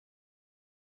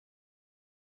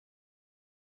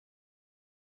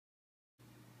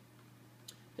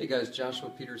Hey guys,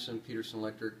 Joshua Peterson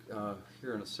Electric,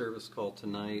 here on a service call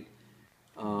tonight.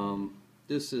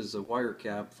 This is a wire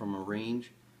cap from a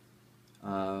range.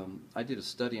 I did a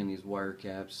study on these wire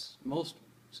caps. Most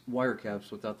wire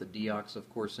caps without the deox, of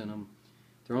course, in them,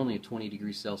 they're only a 20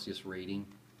 degrees Celsius rating.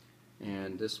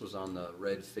 And this was on the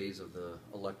red phase of the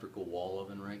electrical wall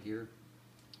oven right here.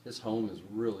 This home is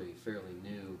really fairly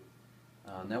new.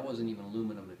 And that wasn't even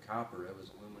aluminum to copper, that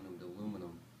was aluminum to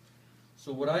aluminum.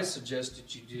 So what I suggest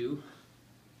that you do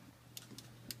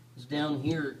is down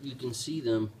here you can see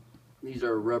them. These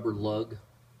are a rubber lug.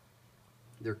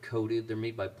 They're coated. They're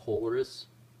made by Polaris,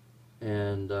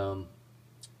 and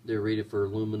they're rated for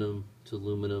aluminum to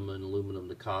aluminum and aluminum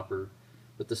to copper.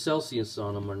 But the Celsius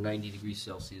on them are 90 degrees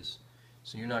Celsius,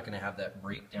 so you're not going to have that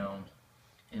breakdown.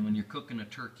 And when you're cooking a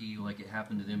turkey like it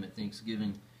happened to them at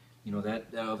Thanksgiving, you know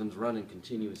that oven's running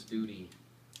continuous duty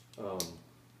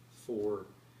for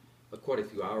quite a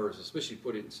few hours, especially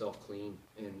put it in self-clean.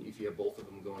 And if you have both of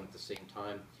them going at the same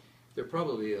time, they're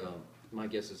probably, my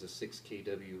guess is a 6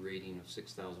 kW rating of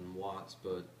 6,000 watts,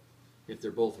 but if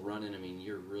they're both running, I mean,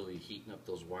 you're really heating up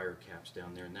those wire caps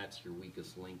down there, and that's your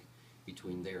weakest link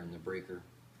between there and the breaker.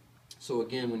 So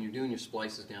again, when you're doing your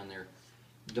splices down there,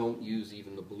 don't use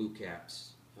even the blue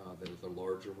caps that are the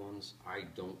larger ones. I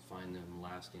don't find them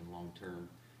lasting long term,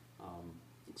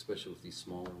 especially with these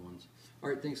smaller ones.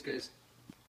 Alright, thanks guys.